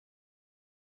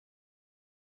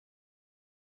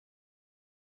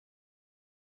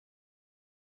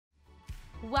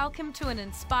Welcome to an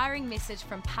inspiring message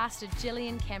from Pastor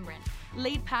Gillian Cameron,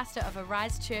 lead pastor of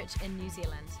Arise Church in New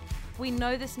Zealand. We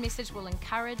know this message will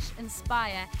encourage,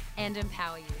 inspire, and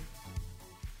empower you.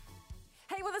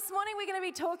 Hey, well, this morning we're going to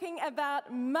be talking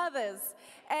about mothers.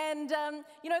 And,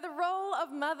 the role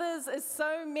of mothers is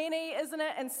so many, isn't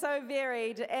it? And so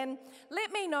varied. And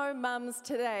let me know, mums,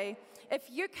 today, if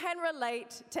you can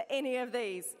relate to any of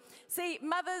these. See,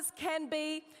 mothers can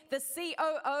be the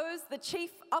COOs, the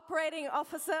Chief Operating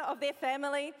Officer of their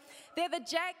family. They're the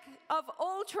jack of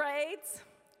all trades.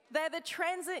 They're the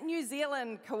Transit New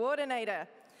Zealand coordinator,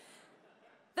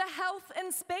 the health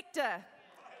inspector,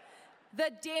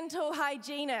 the dental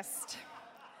hygienist,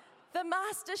 the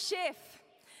master chef,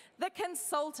 the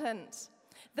consultant,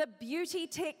 the beauty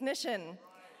technician,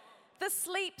 the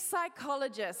sleep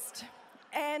psychologist,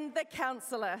 and the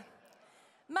counselor.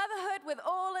 Motherhood, with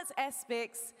all its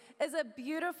aspects, is a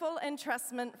beautiful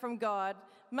entrustment from God.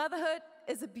 Motherhood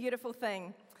is a beautiful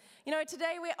thing. You know,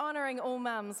 today we're honoring all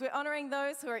mums. We're honoring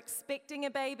those who are expecting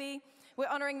a baby. We're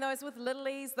honoring those with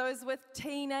littlies, those with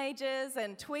teenagers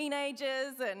and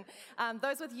tweenagers, and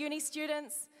those with uni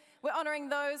students. We're honoring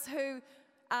those who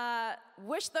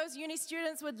wish those uni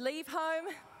students would leave home,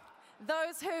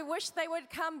 those who wish they would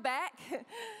come back.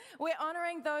 We're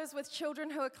honoring those with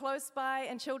children who are close by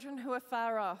and children who are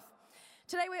far off.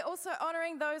 Today we're also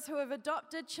honoring those who have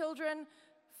adopted children,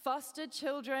 fostered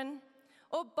children,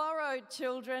 or borrowed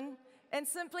children, and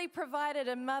simply provided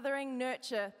a mothering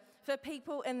nurture for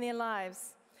people in their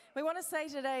lives. We want to say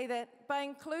today that by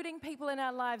including people in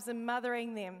our lives and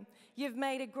mothering them, you've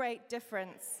made a great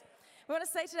difference. We want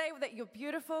to say today that you're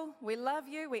beautiful, we love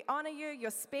you, we honor you,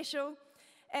 you're special,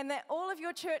 and that all of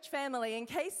your church family, in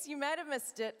case you might have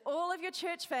missed it, all of your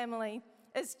church family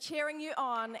is cheering you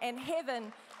on, and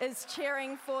heaven is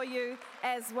cheering for you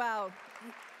as well.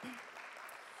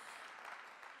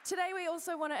 Today we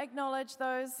also want to acknowledge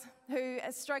those who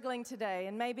are struggling today,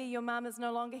 and maybe your mum is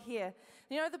no longer here.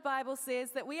 You know, the Bible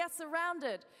says that we are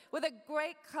surrounded with a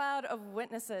great cloud of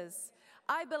witnesses.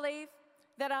 I believe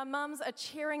that our mums are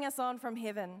cheering us on from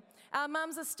heaven. Our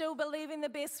mums are still believing the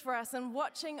best for us and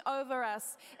watching over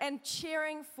us and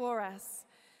cheering for us.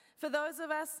 For those of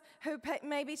us who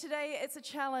maybe today it's a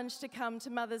challenge to come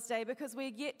to Mother's Day because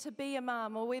we're yet to be a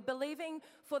mum, or we're believing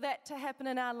for that to happen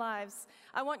in our lives,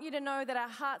 I want you to know that our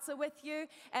hearts are with you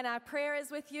and our prayer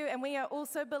is with you, and we are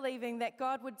also believing that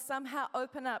God would somehow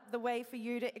open up the way for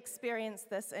you to experience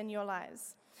this in your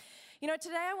lives. You know,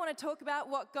 today I want to talk about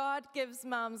what God gives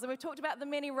mums, and we've talked about the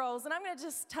many roles, and I'm going to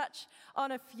just touch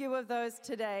on a few of those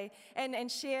today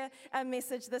and share a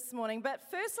message this morning. But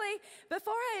firstly,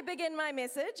 before I begin my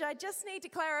message, I just need to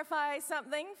clarify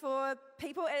something for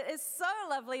people. It is so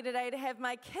lovely today to have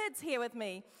my kids here with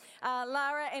me.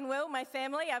 Lara and Will, my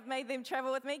family, I've made them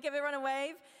travel with me. Give everyone a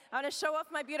wave. I want to show off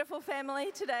my beautiful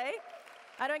family today.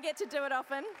 I don't get to do it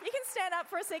often. You can stand up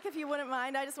for a sec if you wouldn't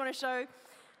mind. I just want to show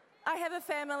I have a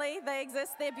family. They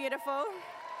exist. They're beautiful.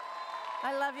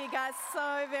 I love you guys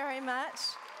so very much.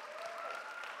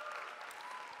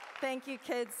 Thank you,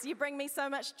 kids. You bring me so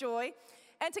much joy.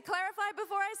 And to clarify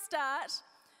before I start,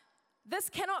 this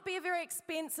cannot be a very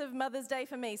expensive Mother's Day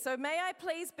for me. So may I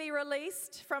please be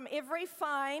released from every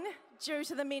fine due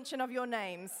to the mention of your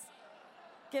names?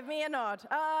 Give me a nod.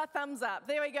 Thumbs up.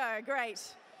 There we go. Great.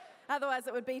 Otherwise,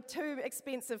 it would be too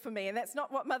expensive for me, and that's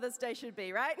not what Mother's Day should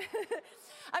be, right?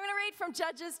 I'm going to read from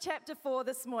Judges chapter 4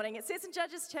 this morning. It says in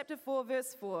Judges chapter 4,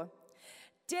 verse 4,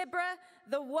 Deborah,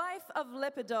 the wife of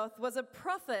Lapidoth, was a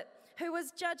prophet who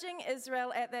was judging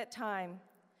Israel at that time.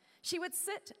 She would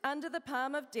sit under the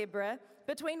palm of Deborah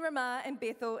between Ramah and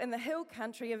Bethel in the hill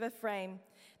country of Ephraim.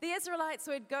 The Israelites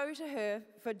would go to her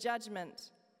for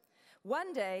judgment.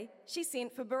 One day, she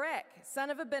sent for Barak,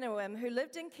 son of Abinoam, who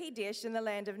lived in Kadesh in the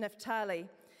land of Naphtali.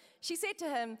 She said to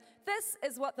him, "This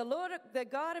is what the Lord, the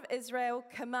God of Israel,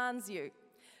 commands you.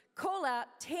 Call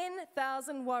out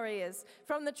 10,000 warriors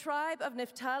from the tribe of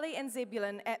Naphtali and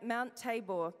Zebulun at Mount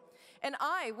Tabor, and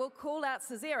I will call out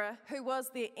Sisera, who was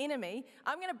their enemy.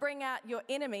 I'm going to bring out your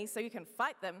enemy so you can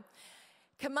fight them.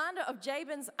 Commander of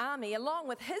Jabin's army, along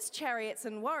with his chariots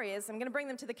and warriors. I'm going to bring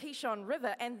them to the Kishon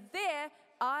River, and there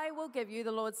I will give you,"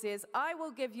 the Lord says, "I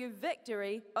will give you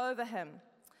victory over him."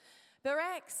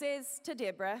 Barak says to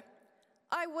Deborah,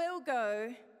 "I will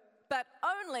go, but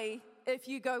only if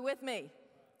you go with me."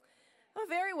 "Oh,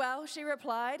 very well," she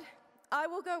replied. "I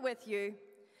will go with you,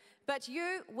 but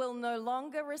you will no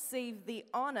longer receive the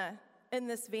honor in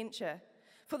this venture,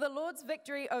 for the Lord's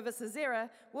victory over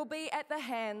Sisera will be at the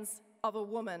hands of a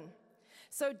woman."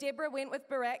 So Deborah went with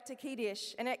Barak to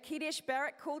Kadesh, and at Kadesh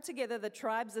Barak called together the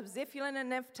tribes of Zebulun and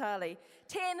Naphtali.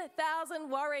 10,000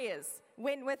 warriors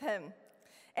went with him.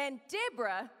 and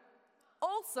Deborah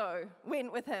also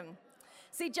went with him.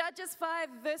 See, Judges 5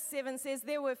 verse 7 says,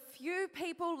 there were few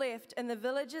people left in the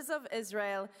villages of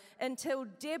Israel until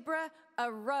Deborah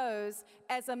arose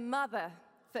as a mother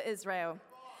for Israel.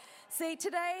 See,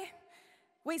 today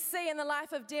we see in the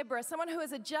life of Deborah someone who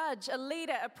is a judge, a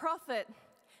leader, a prophet,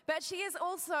 but she is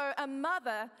also a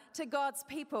mother to God's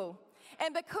people.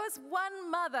 And because one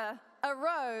mother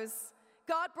arose,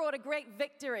 God brought a great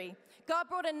victory. God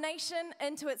brought a nation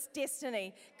into its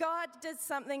destiny. God did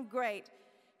something great.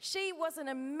 She was an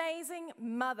amazing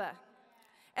mother.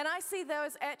 And I see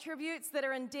those attributes that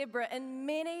are in Deborah in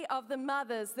many of the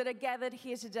mothers that are gathered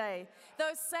here today.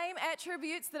 Those same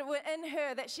attributes that were in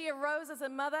her, that she arose as a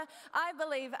mother, I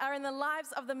believe are in the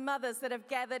lives of the mothers that have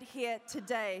gathered here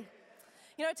today.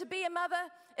 You know, to be a mother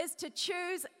is to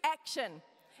choose action.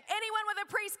 Anyone with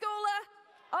a preschooler?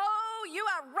 Oh, you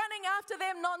are running after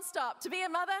them nonstop. To be a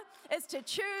mother is to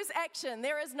choose action.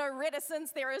 There is no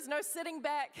reticence. There is no sitting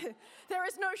back. There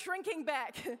is no shrinking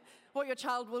back, or your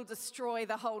child will destroy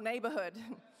the whole neighborhood.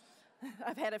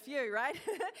 I've had a few, right?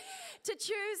 To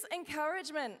choose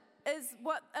encouragement is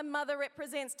what a mother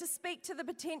represents, to speak to the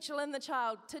potential in the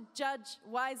child, to judge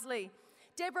wisely.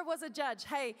 Deborah was a judge.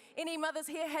 Hey, any mothers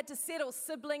here had to settle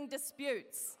sibling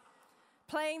disputes?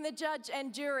 Playing the judge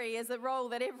and jury is a role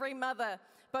that every mother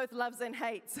both loves and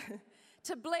hates.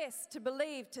 To bless, to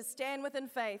believe, to stand within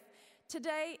faith.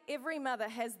 Today, every mother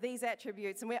has these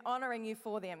attributes, and we're honoring you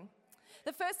for them.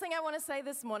 The first thing I want to say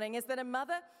this morning is that a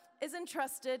mother is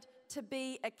entrusted to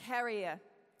be a carrier.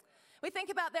 We think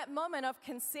about that moment of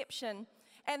conception,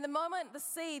 and the moment the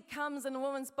seed comes in a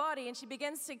woman's body and she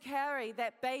begins to carry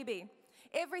that baby,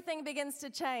 everything begins to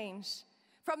change.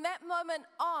 From that moment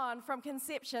on, from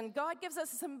conception, God gives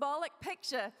us a symbolic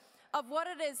picture of what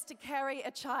it is to carry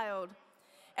a child.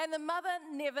 And the mother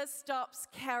never stops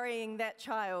carrying that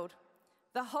child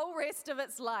the whole rest of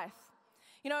its life.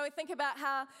 You know, we think about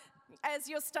how as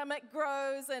your stomach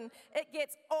grows and it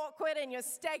gets awkward and you're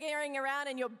staggering around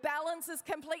and your balance is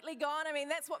completely gone. I mean,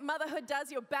 that's what motherhood does.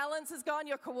 Your balance is gone,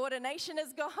 your coordination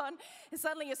is gone, and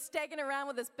suddenly you're staggering around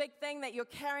with this big thing that you're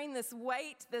carrying, this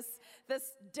weight, this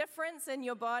difference in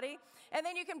your body. And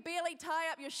then you can barely tie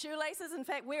up your shoelaces. In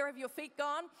fact, where have your feet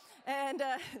gone? And,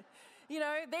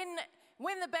 then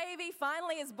when the baby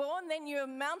finally is born, then you're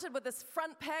mounted with this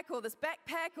front pack or this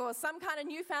backpack or some kind of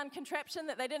newfound contraption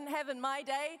that they didn't have in my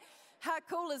day. How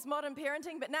cool is modern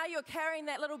parenting? But now you're carrying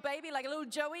that little baby like a little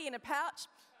Joey in a pouch.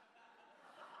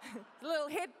 Little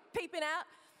head peeping out.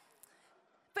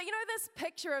 But you know, this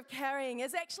picture of carrying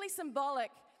is actually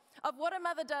symbolic of what a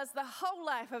mother does the whole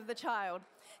life of the child.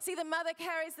 See, the mother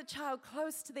carries the child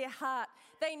close to their heart.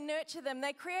 They nurture them.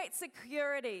 They create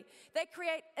security. They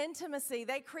create intimacy.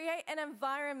 They create an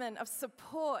environment of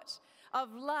support,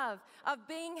 of love, of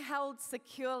being held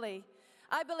securely.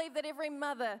 I believe that every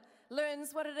mother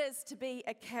learns what it is to be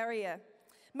a carrier.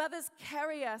 Mothers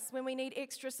carry us when we need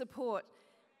extra support.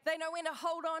 They know when to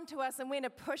hold on to us and when to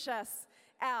push us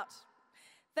out.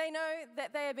 They know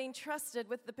that they are being trusted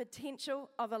with the potential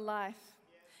of a life.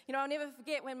 You know, I'll never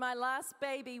forget when my last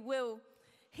baby, Will,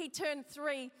 he turned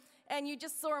 3, and you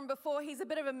just saw him before. He's a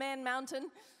bit of a man mountain,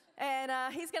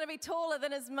 and he's going to be taller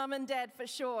than his mum and dad for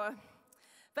sure.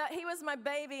 But he was my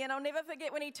baby, and I'll never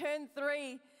forget when he turned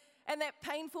 3, and that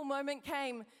painful moment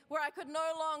came where I could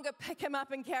no longer pick him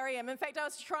up and carry him. In fact, I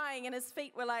was trying, and his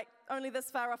feet were like only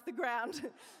this far off the ground.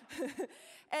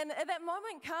 And that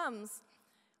moment comes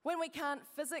when we can't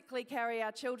physically carry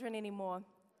our children anymore.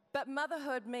 But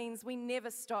motherhood means we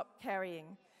never stop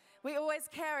carrying. We always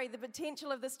carry the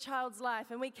potential of this child's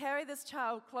life, and we carry this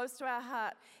child close to our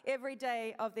heart every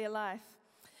day of their life.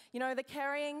 You know, the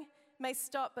carrying may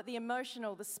stop, but the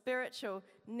emotional, the spiritual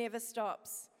never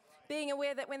stops. Being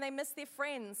aware that when they miss their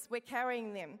friends, we're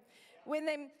carrying them. When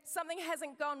something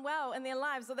hasn't gone well in their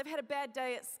lives, or they've had a bad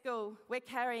day at school, we're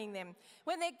carrying them.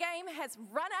 When their game has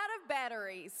run out of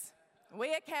batteries,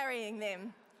 we are carrying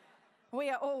them. We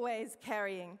are always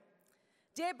carrying.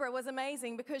 Deborah was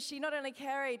amazing because she not only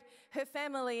carried her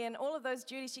family and all of those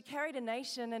duties, she carried a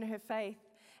nation in her faith.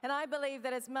 And I believe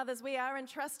that as mothers, we are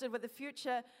entrusted with the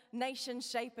future nation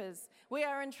shapers. We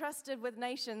are entrusted with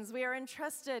nations. We are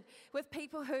entrusted with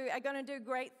people who are going to do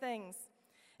great things.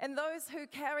 And those who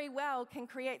carry well can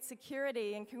create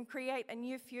security and can create a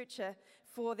new future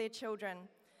for their children.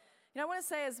 You know, I want to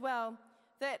say as well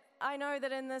that I know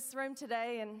that in this room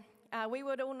today, and we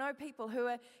would all know people who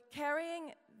are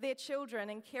carrying their children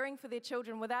and caring for their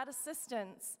children without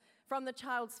assistance from the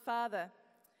child's father.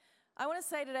 I want to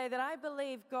say today that I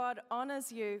believe God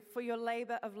honors you for your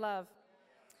labor of love.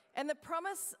 And the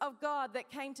promise of God that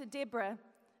came to Deborah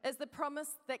is the promise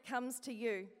that comes to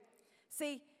you.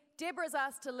 See, Deborah's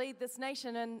asked to lead this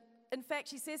nation, and in fact,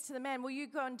 she says to the man, will you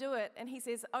go and do it? And he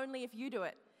says, only if you do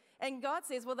it. And God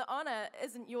says, well, the honor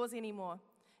isn't yours anymore.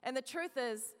 And the truth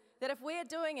is that if we're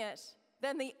doing it,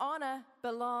 then the honor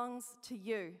belongs to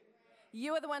you.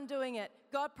 You are the one doing it.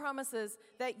 God promises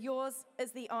that yours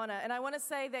is the honor. And I want to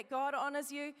say that God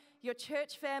honors you, your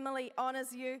church family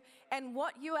honors you, and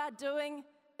what you are doing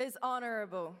is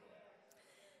honorable.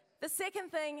 The second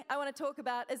thing I want to talk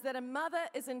about is that a mother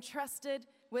is entrusted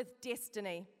with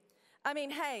destiny. I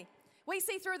mean, hey, we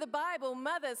see through the Bible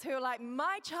mothers who are like,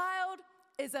 my child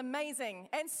is amazing.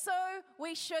 And so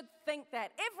we should think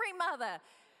that. Every mother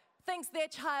thinks their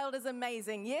child is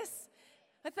amazing, yes?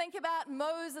 But think about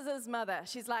Moses' mother.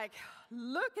 She's like,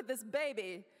 look at this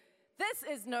baby. This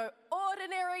is no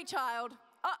ordinary child.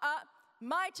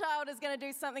 My child is going to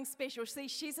do something special. See,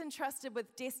 she's entrusted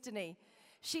with destiny.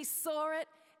 She saw it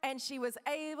and she was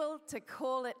able to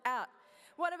call it out.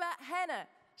 What about Hannah?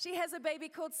 She has a baby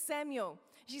called Samuel.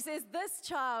 She says, this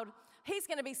child, he's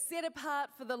going to be set apart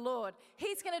for the Lord.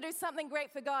 He's going to do something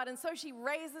great for God. And so she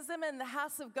raises him in the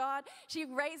house of God. She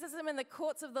raises him in the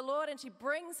courts of the Lord, and she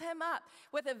brings him up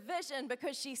with a vision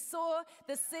because she saw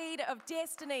the seed of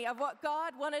destiny of what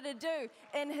God wanted to do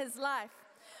in his life.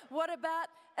 What about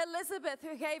Elizabeth,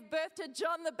 who gave birth to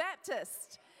John the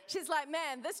Baptist? She's like,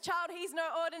 man, this child, he's no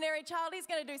ordinary child. He's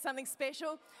going to do something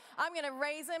special. I'm going to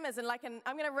raise him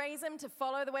I'm going to raise him to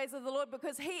follow the ways of the Lord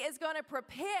because he is going to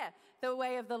prepare the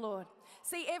way of the Lord.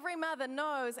 See, every mother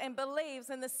knows and believes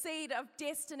in the seed of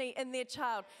destiny in their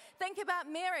child. Think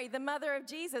about Mary, the mother of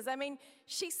Jesus. I mean,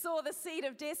 she saw the seed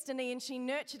of destiny and she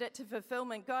nurtured it to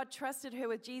fulfillment. God trusted her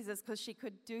with Jesus because she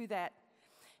could do that.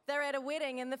 They're at a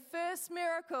wedding, and the first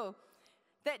miracle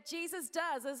that Jesus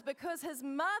does is because his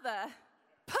mother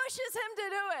pushes him to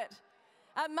do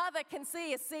it. A mother can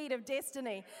see a seed of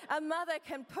destiny. A mother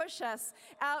can push us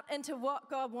out into what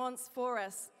God wants for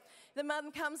us. The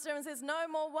mother comes to him and says, no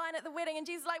more wine at the wedding. And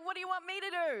Jesus is like, what do you want me to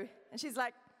do? And she's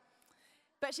like,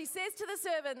 but she says to the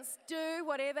servants, do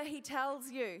whatever he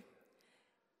tells you.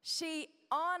 She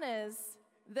honors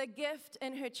the gift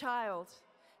in her child.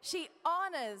 She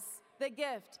honors the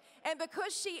gift. And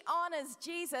because she honors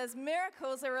Jesus,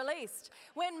 miracles are released.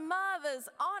 When mothers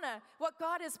honor what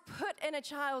God has put in a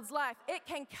child's life, it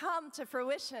can come to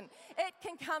fruition. It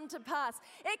can come to pass.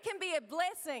 It can be a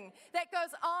blessing that goes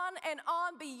on and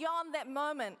on beyond that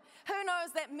moment. Who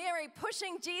knows that Mary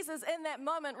pushing Jesus in that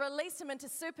moment released him into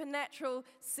supernatural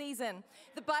season.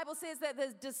 The Bible says that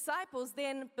the disciples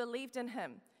then believed in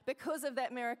him because of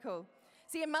that miracle.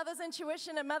 See, a mother's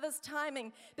intuition, a mother's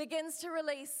timing begins to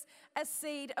release a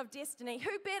seed of destiny.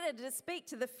 Who better to speak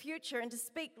to the future and to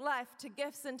speak life to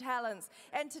gifts and talents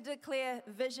and to declare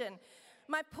vision?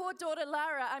 My poor daughter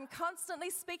Lara, I'm constantly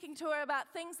speaking to her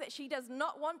about things that she does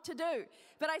not want to do,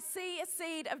 but I see a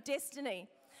seed of destiny.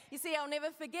 You see, I'll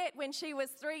never forget when she was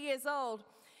 3 years old.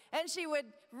 And she would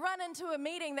run into a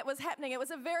meeting that was happening. It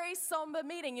was a very somber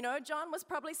meeting. You know, John was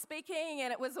probably speaking,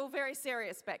 and it was all very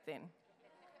serious back then.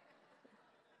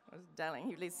 Darling,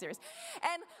 you leave serious.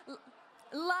 And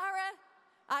Lara,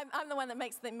 I'm the one that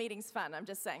makes the meetings fun, I'm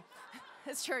just saying.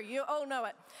 It's true, you all know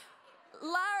it.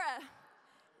 Lara,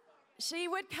 she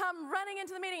would come running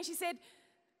into the meeting. She said,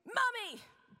 Mummy,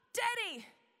 Daddy,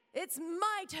 it's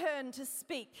my turn to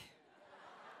speak.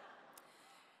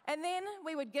 And then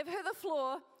we would give her the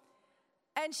floor,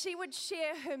 and she would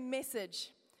share her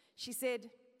message. She said,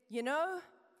 you know,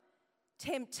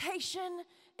 temptation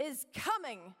is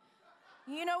coming.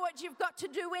 You know what you've got to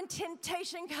do when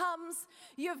temptation comes?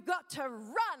 You've got to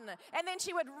run. And then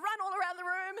she would run all around the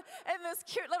room in this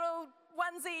cute little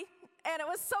onesie, and it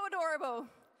was so adorable.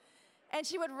 And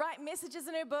she would write messages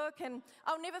in her book, and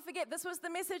I'll never forget, this was the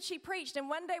message she preached. And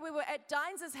one day we were at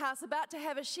Dines' house about to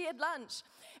have a shared lunch.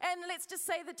 And let's just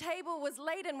say the table was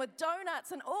laden with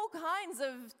donuts and all kinds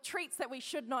of treats that we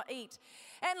should not eat.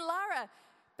 And Lara,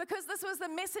 because this was the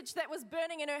message that was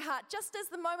burning in her heart, just as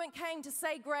the moment came to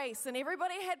say grace and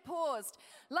everybody had paused,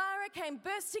 Lara came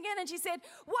bursting in and she said,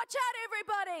 watch out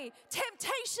everybody,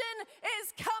 temptation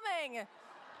is coming.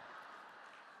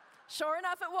 Sure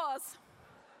enough it was.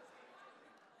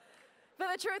 But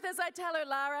the truth is, I tell her,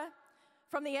 Lara,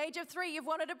 from the age of 3, you've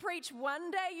wanted to preach. One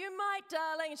day you might,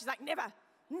 darling. And she's like, never,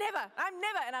 I'm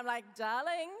never. And I'm like,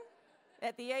 darling,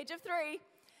 at the age of 3,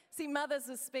 see, mothers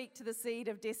will speak to the seed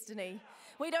of destiny.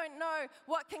 We don't know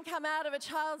what can come out of a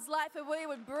child's life if we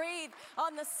would breathe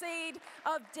on the seed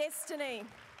of destiny.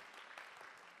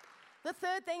 The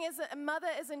third thing is that a mother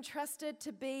is entrusted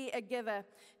to be a giver.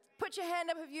 Put your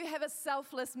hand up if you have a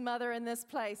selfless mother in this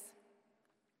place.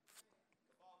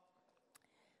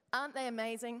 Aren't they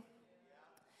amazing?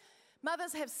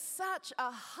 Mothers have such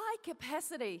a high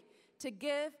capacity to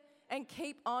give and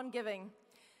keep on giving.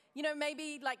 You know,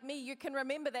 maybe like me, you can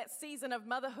remember that season of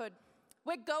motherhood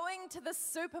where going to the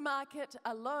supermarket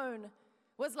alone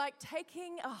was like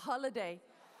taking a holiday.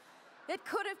 It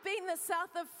could have been the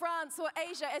south of France or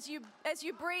Asia as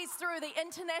you breeze through the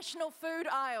international food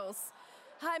aisles.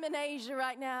 I'm in Asia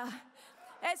right now.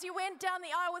 As you went down the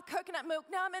aisle with coconut milk,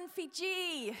 now I'm in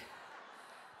Fiji.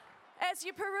 As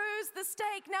you peruse the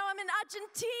steak, now I'm in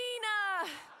Argentina.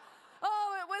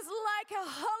 Oh, it was like a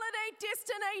holiday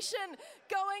destination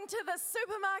going to the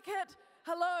supermarket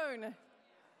alone.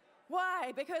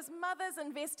 Why? Because mothers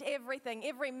invest everything,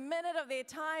 every minute of their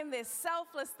time. They're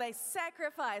selfless, they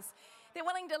sacrifice. They're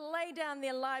willing to lay down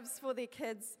their lives for their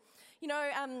kids. You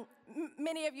know,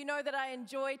 many of you know that I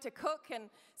enjoy to cook, and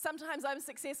sometimes I'm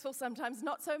successful, sometimes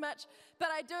not so much, but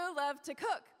I do love to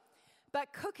cook.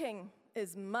 But cooking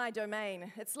is my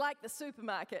domain. It's like the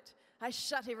supermarket. I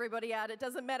shut everybody out. It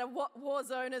doesn't matter what war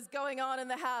zone is going on in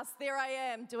the house. There I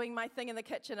am doing my thing in the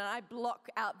kitchen, and I block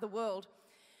out the world.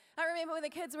 I remember when the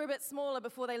kids were a bit smaller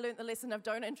before they learnt the lesson of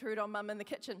don't intrude on mum in the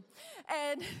kitchen.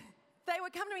 And they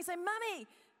would come to me and say, "Mummy,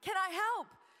 can I help?"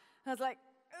 I was like,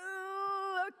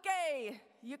 "Ooh, okay,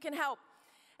 you can help."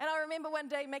 And I remember one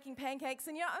day making pancakes,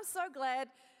 and I'm so glad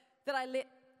that I let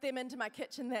them into my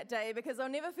kitchen that day, because I'll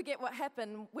never forget what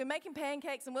happened. We're making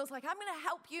pancakes, and Will's like, "I'm going to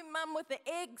help you, Mum, with the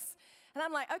eggs." And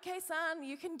I'm like, "Okay, son,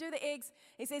 you can do the eggs."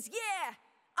 He says, "Yeah,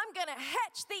 I'm going to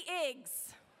hatch the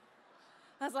eggs."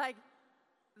 I was like,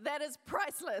 that is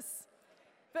priceless.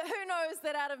 But who knows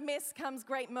that out of mess comes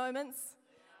great moments?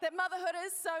 That motherhood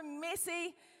is so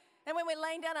messy. And when we're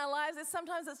laying down our lives,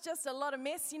 sometimes it's just a lot of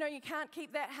mess. You know, you can't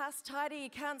keep that house tidy. You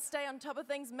can't stay on top of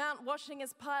things. Mount washing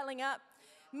is piling up.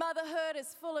 Motherhood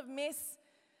is full of mess.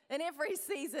 In every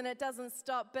season, it doesn't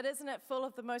stop. But isn't it full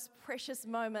of the most precious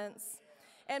moments?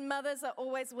 And mothers are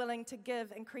always willing to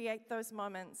give and create those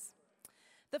moments.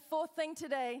 The fourth thing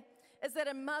today is that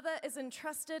a mother is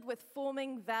entrusted with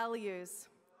forming values.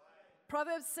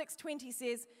 Proverbs 6:20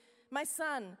 says, "My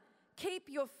son, keep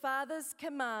your father's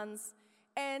commands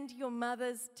and your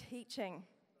mother's teaching."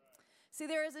 See,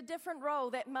 there is a different role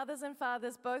that mothers and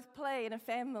fathers both play in a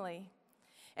family.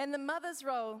 And the mother's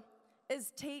role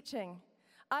is teaching.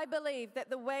 I believe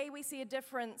that the way we see a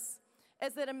difference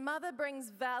is that a mother brings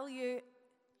value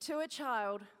to a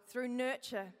child through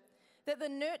nurture, that the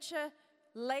nurture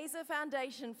lays a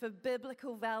foundation for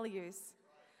biblical values.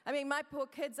 I mean, my poor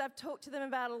kids, I've talked to them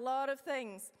about a lot of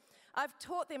things. I've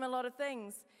taught them a lot of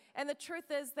things. And the truth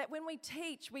is that when we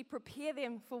teach, we prepare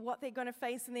them for what they're going to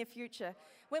face in their future.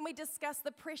 When we discuss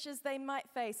the pressures they might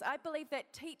face, I believe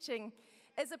that teaching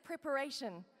is a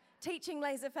preparation. Teaching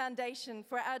lays a foundation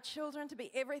for our children to be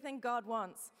everything God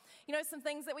wants. You know, some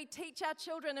things that we teach our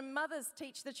children and mothers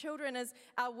teach the children is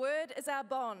our word is our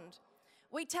bond.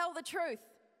 We tell the truth.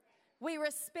 We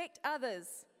respect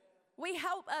others. We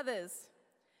help others.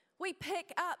 We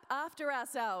pick up after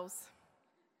ourselves.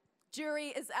 Jury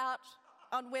is out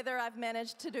on whether I've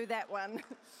managed to do that one.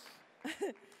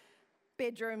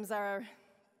 Bedrooms are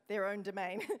their own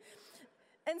domain.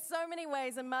 In so many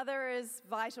ways, a mother is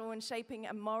vital in shaping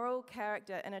a moral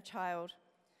character in a child.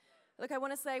 Look, I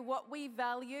want to say what we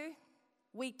value,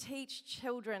 we teach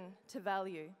children to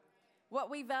value.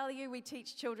 What we value, we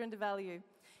teach children to value.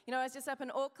 You know, I was just up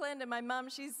in Auckland, and my mum,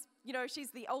 she's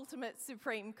the ultimate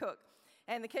supreme cook,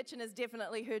 and the kitchen is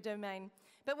definitely her domain.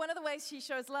 But one of the ways she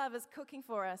shows love is cooking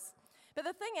for us. But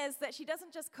the thing is that she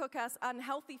doesn't just cook us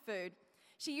unhealthy food.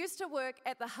 She used to work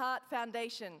at the Heart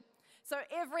Foundation. So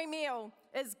every meal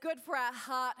is good for our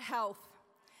heart health.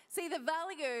 See, the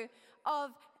value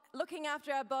of looking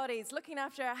after our bodies, looking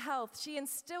after our health, she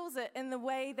instills it in the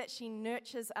way that she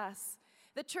nurtures us.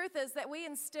 The truth is that we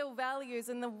instill values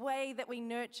in the way that we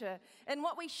nurture, and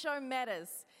what we show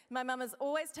matters. My mum is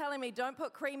always telling me, don't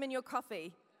put cream in your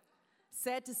coffee.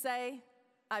 Sad to say,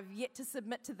 I've yet to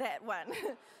submit to that one.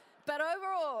 But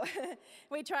overall,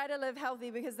 we try to live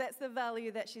healthy because that's the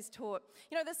value that she's taught.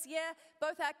 You know, this year,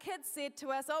 both our kids said to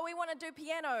us, "Oh, we want to do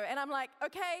piano." And I'm like,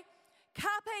 okay,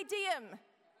 carpe diem.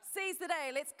 Seize the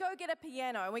day, let's go get a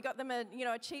piano. And we got them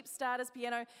a cheap starter's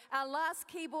piano. Our last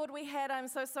keyboard we had, I'm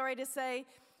so sorry to say,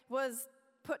 was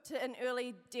put to an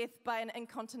early death by an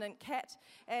incontinent cat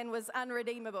and was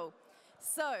unredeemable.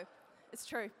 So, it's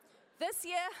true. This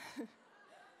year,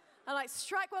 I'm like,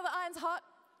 strike while the iron's hot.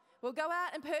 We'll go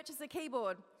out and purchase a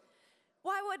keyboard.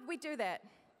 Why would we do that?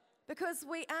 Because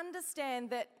we understand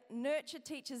that nurture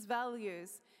teaches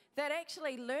values, that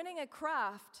actually learning a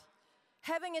craft,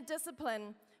 having a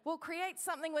discipline, will create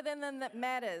something within them that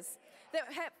matters,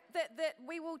 that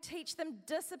we will teach them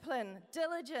discipline,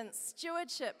 diligence,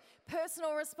 stewardship,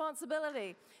 personal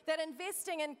responsibility, that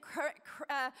investing in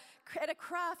at a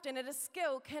craft and at a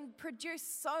skill can produce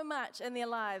so much in their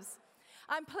lives.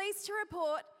 I'm pleased to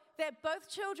report that both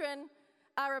children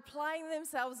are applying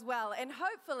themselves well, and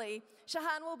hopefully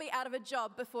Shahan will be out of a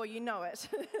job before you know it.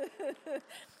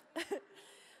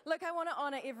 Look, I want to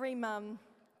honor every mum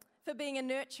for being a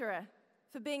nurturer,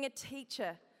 for being a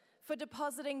teacher, for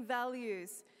depositing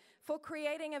values, for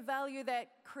creating a value that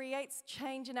creates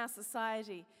change in our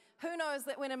society. Who knows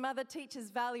that when a mother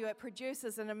teaches value, it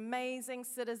produces an amazing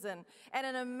citizen and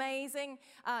an amazing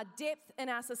depth in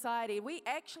our society. We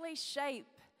actually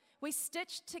we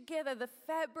stitch together the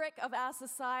fabric of our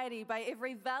society by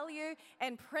every value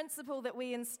and principle that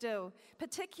we instill,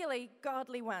 particularly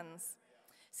godly ones.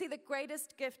 See, the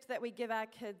greatest gift that we give our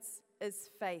kids is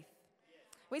faith.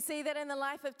 We see that in the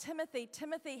life of Timothy.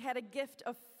 Timothy had a gift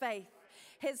of faith.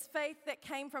 His faith that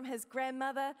came from his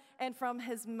grandmother and from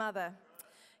his mother.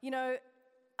 You know,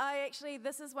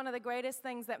 this is one of the greatest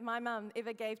things that my mum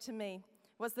ever gave to me,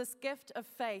 was this gift of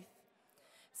faith.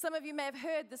 Some of you may have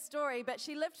heard the story, but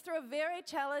she lived through a very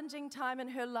challenging time in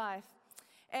her life.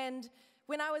 And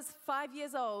when I was 5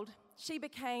 years old, she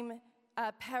became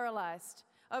paralyzed.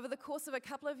 Over the course of a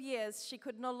couple of years, she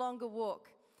could no longer walk.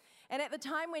 And at the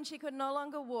time when she could no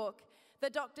longer walk, the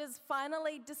doctors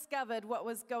finally discovered what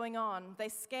was going on. They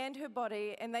scanned her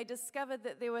body and they discovered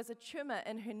that there was a tumor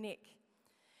in her neck.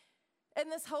 In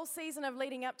this whole season of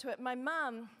leading up to it, my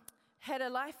mum had a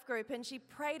life group and she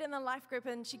prayed in the life group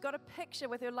and she got a picture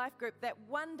with her life group that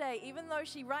one day, even though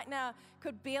she right now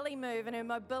could barely move and her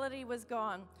mobility was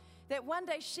gone, that one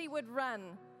day she would run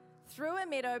through a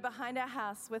meadow behind our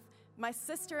house with my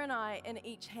sister and I in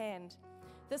each hand.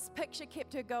 This picture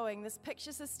kept her going. This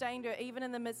picture sustained her even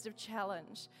in the midst of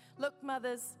challenge. Look,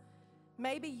 mothers,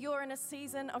 maybe you're in a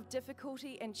season of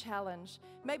difficulty and challenge.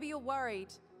 Maybe you're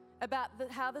worried about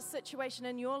how the situation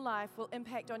in your life will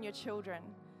impact on your children.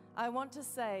 I want to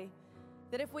say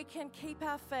that if we can keep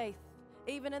our faith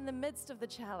even in the midst of the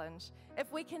challenge,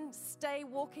 if we can stay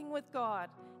walking with God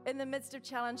in the midst of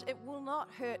challenge, it will not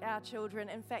hurt our children.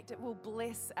 In fact, it will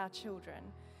bless our children.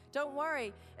 Don't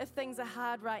worry if things are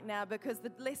hard right now, because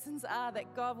the lessons are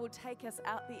that God will take us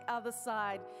out the other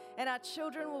side and our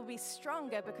children will be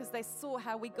stronger because they saw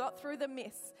how we got through the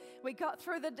mess, we got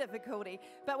through the difficulty,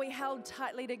 but we held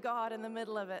tightly to God in the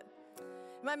middle of it.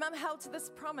 My mum held to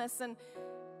this promise, and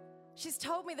she's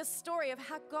told me the story of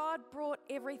how God brought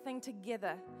everything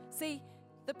together. See,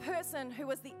 the person who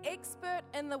was the expert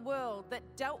in the world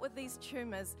that dealt with these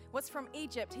tumors was from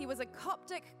Egypt. He was a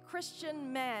Coptic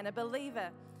Christian man, a believer.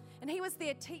 And he was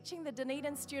there teaching the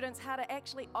Dunedin students how to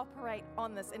actually operate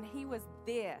on this. And he was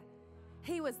there.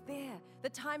 He was there. The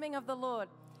timing of the Lord.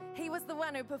 He was the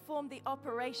one who performed the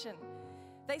operation.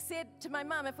 They said to my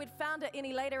mum, if we'd found it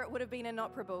any later, it would have been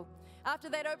inoperable. After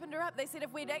they'd opened her up, they said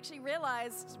if we'd actually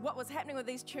realized what was happening with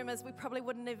these tumors, we probably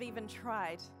wouldn't have even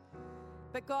tried.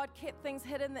 But God kept things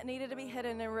hidden that needed to be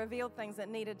hidden and revealed things that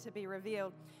needed to be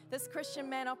revealed. This Christian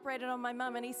man operated on my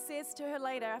mum, and he says to her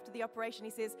later after the operation,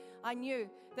 he says, I knew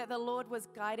that the Lord was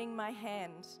guiding my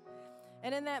hand.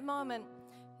 And in that moment,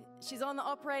 she's on the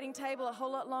operating table a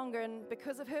whole lot longer, and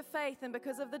because of her faith and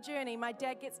because of the journey, my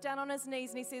dad gets down on his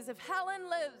knees and he says, if Helen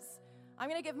lives, I'm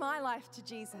going to give my life to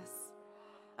Jesus.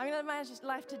 I'm going to give my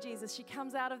life to Jesus. She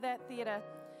comes out of that theater,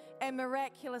 and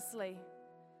miraculously,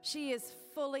 she is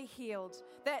fully healed.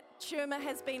 That tumor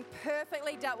has been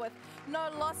perfectly dealt with. No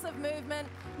loss of movement,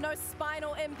 no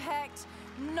spinal impact,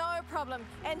 no problem.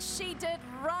 And she did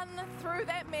run through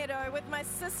that meadow with my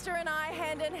sister and I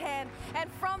hand in hand.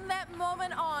 And from that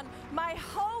moment on, my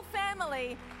whole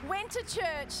family went to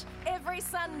church every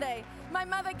Sunday. My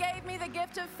mother gave me the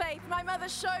gift of faith. My mother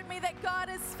showed me that God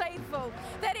is faithful.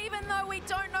 That even though we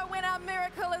don't know when our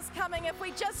miracle is coming, if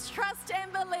we just trust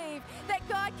and believe that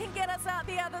God can get us out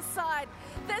the other side.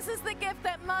 This is the gift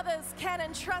that mothers can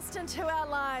entrust into our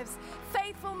lives.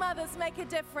 Faithful mothers make a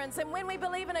difference. And when we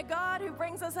believe in a God who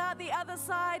brings us out the other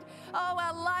side, oh,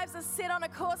 our lives are set on a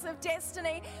course of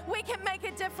destiny. We can make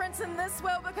a difference in this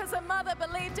world because a mother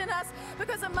believed in us,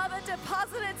 because a mother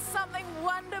deposited something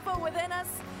wonderful within us.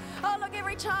 Oh, look,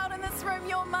 every child in this room,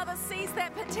 your mother sees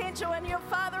that potential, and your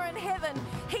Father in heaven,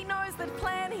 He knows the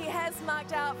plan He has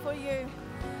marked out for you.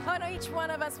 I know each one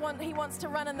of us, He wants to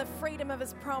run in the freedom of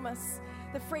His promise.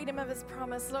 The freedom of His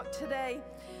promise. Look, today,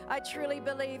 I truly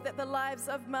believe that the lives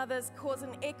of mothers cause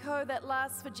an echo that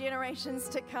lasts for generations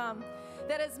to come.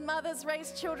 That as mothers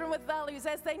raise children with values,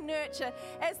 as they nurture,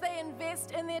 as they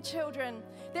invest in their children,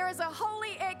 there is a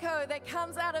holy echo that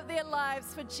comes out of their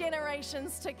lives for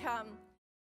generations to come.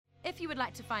 If you would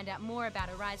like to find out more about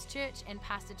Arise Church and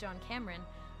Pastor John Cameron,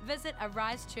 visit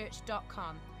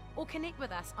arisechurch.com or connect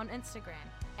with us on Instagram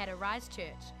at Arise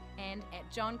Church and at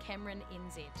John Cameron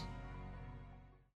NZ.